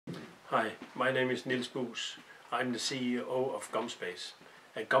Hi, my name is Niels Buus. I'm the CEO of GomSpace.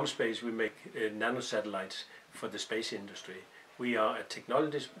 At GomSpace we make nanosatellites for the space industry. We are a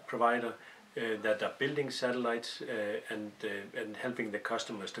technology provider that are building satellites and helping the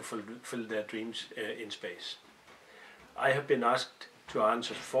customers to fulfill their dreams in space. I have been asked to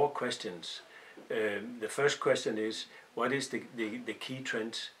answer 4 questions. The first question is, what is the key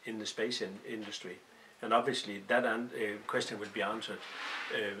trends in the space industry? And obviously that question will be answered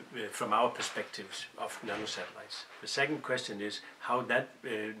from our perspectives of nanosatellites. The second question is how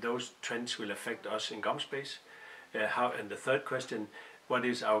those trends will affect us in GomSpace. And the third question, what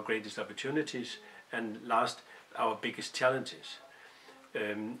is our greatest opportunities? And last, our biggest challenges.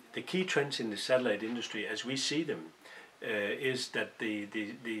 The key trends in the satellite industry as we see them is that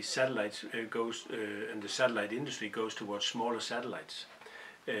the satellites and the satellite industry goes towards smaller satellites.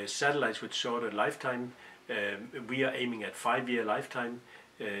 Satellites with shorter lifetime. We are aiming at 5-year lifetime.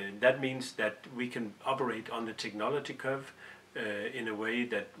 That means that we can operate on the technology curve in a way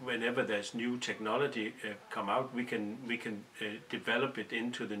that whenever there's new technology come out, we can develop it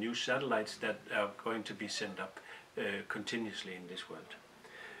into the new satellites that are going to be sent up continuously in this world.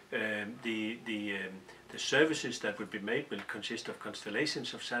 The services that will be made will consist of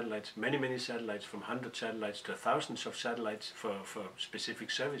constellations of satellites, many satellites, from 100 satellites to thousands of satellites for specific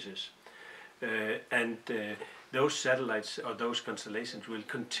services. Those satellites or those constellations will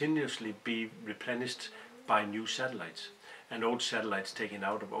continuously be replenished by new satellites and old satellites taken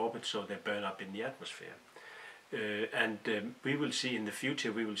out of orbit so they burn up in the atmosphere. We will see in the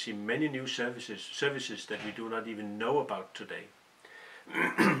future, we will see many new services that we do not even know about today.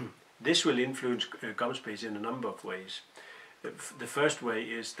 This will influence GomSpace in a number of ways. The first way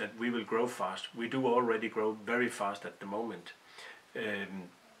is that we will grow fast. We do already grow very fast at the moment.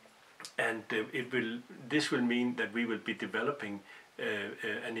 This will mean that we will be developing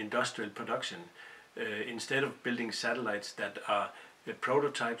an industrial production. Instead of building satellites that are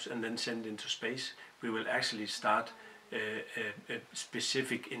prototypes and then sent into space, we will actually start a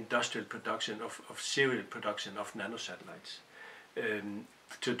specific industrial production of serial production of nanosatellites.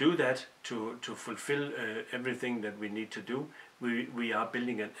 To do that, to fulfill everything that we need to do, we are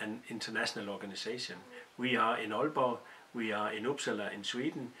building an international organization. We are in Aalborg, we are in Uppsala in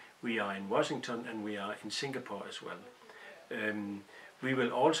Sweden, we are in Washington, and we are in Singapore as well. We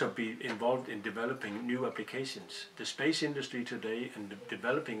will also be involved in developing new applications. The space industry today and the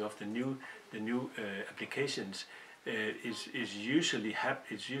developing of the new applications is usually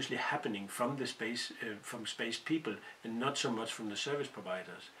happening from the space people and not so much from the service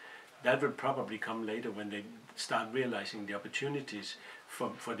providers. That will probably come later when they start realizing the opportunities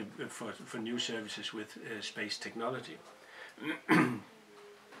for new services with space technology.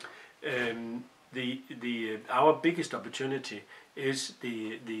 Our biggest opportunity is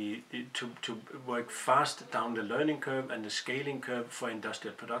to work fast down the learning curve and the scaling curve for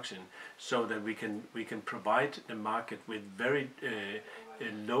industrial production, so that we can provide the market with very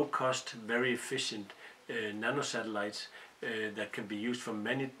low cost, very efficient nanosatellites that can be used for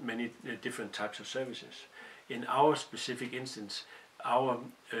many different types of services. In our specific instance, our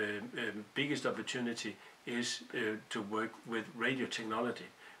biggest opportunity is to work with radio technology.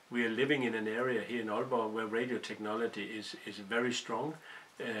 We are living in an area here in Aalborg where radio technology is very strong,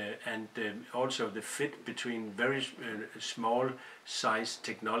 and also the fit between very small size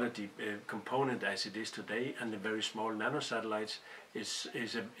technology component as it is today and the very small nanosatellites is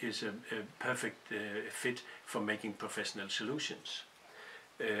a perfect fit for making professional solutions.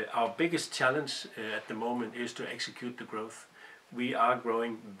 Our biggest challenge at the moment is to execute the growth. We are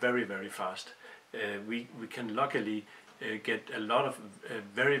growing very fast. We can luckily get a lot of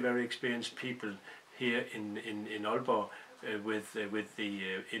very experienced people here in Aalborg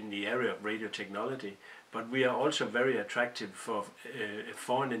in the area of radio technology, but we are also very attractive for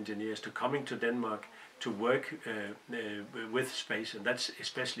foreign engineers to coming to Denmark to work with space, and that's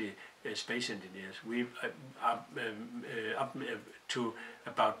especially space engineers. We are up to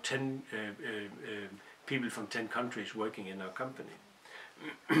about 10 people from 10 countries working in our company.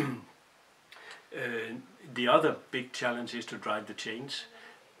 The other big challenge is to drive the change,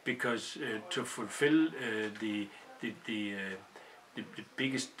 because to fulfill the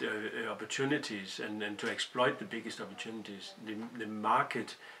biggest opportunities and to exploit the biggest opportunities, the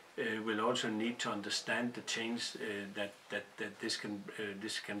market will also need to understand the change that this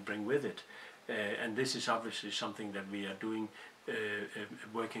can bring with it, and this is obviously something that we are doing.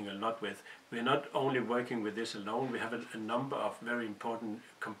 Working a lot with. We are not only working with this alone, we have a number of very important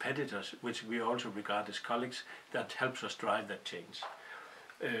competitors which we also regard as colleagues that helps us drive that change.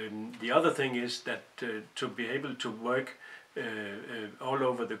 The other thing is that to be able to work all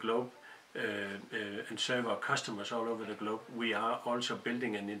over the globe and serve our customers all over the globe, we are also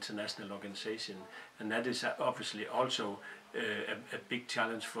building an international organization, and that is obviously also a big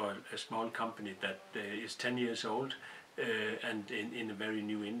challenge for a small company that is 10 years old and in a very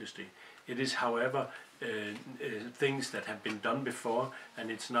new industry. It is, however, things that have been done before, and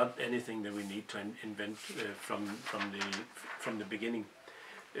it's not anything that we need to invent from the beginning.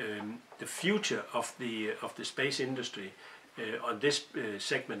 The future of the space industry, on this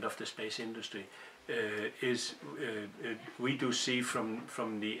segment of the space industry, is we do see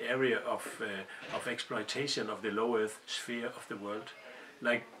from the area of exploitation of the low Earth sphere of the world,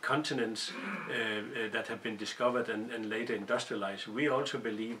 like continents that have been discovered and later industrialized. We also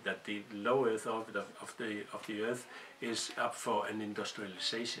believe that the low Earth orbit of the Earth is up for an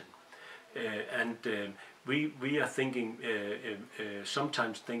industrialization, and we are thinking,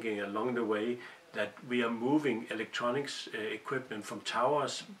 sometimes thinking along the way, that we are moving electronics equipment from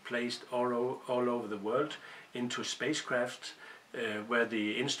towers placed all over the world into spacecraft, where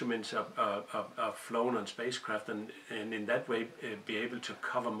the instruments are flown on spacecraft, and in that way be able to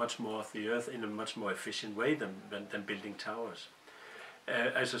cover much more of the Earth in a much more efficient way than building towers.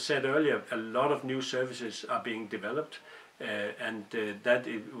 As I said earlier, a lot of new services are being developed, and that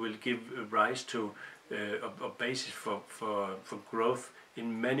it will give rise to a basis for growth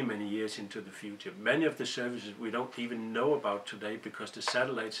in many years into the future. Many of the services we don't even know about today, because the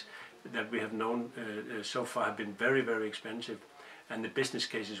satellites that we have known so far have been very expensive, and the business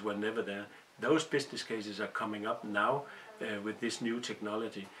cases were never there. Those business cases are coming up now with this new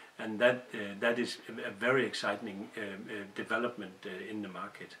technology, and that is a very exciting development in the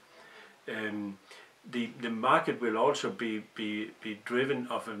market. The market will also be driven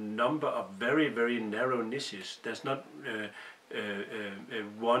of a number of very narrow niches. There's not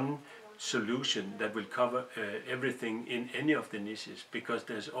one solution that will cover everything in any of the niches, because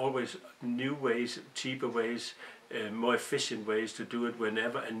there's always new ways, cheaper ways, more efficient ways to do it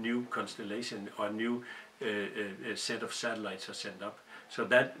whenever a new constellation or a new set of satellites are sent up. So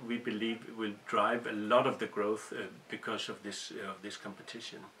that, we believe, will drive a lot of the growth because of this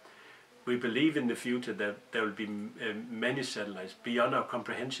competition. We believe in the future that there will be many satellites beyond our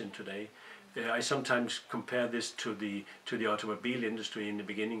comprehension today. I sometimes compare this to the automobile industry in the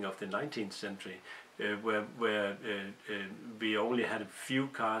beginning of the 19th century, where we only had a few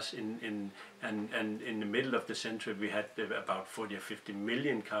cars, and in the middle of the century we had about 40 or 50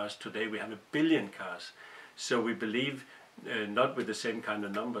 million cars. Today we have 1 billion cars. So we believe, not with the same kind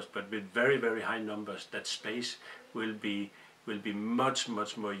of numbers, but with very high numbers, that space will be much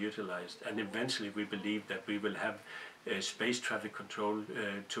more utilized, and eventually we believe that we will have space traffic control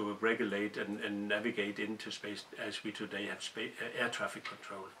to regulate and navigate into space as we today have air traffic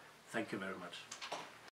control. Thank you very much.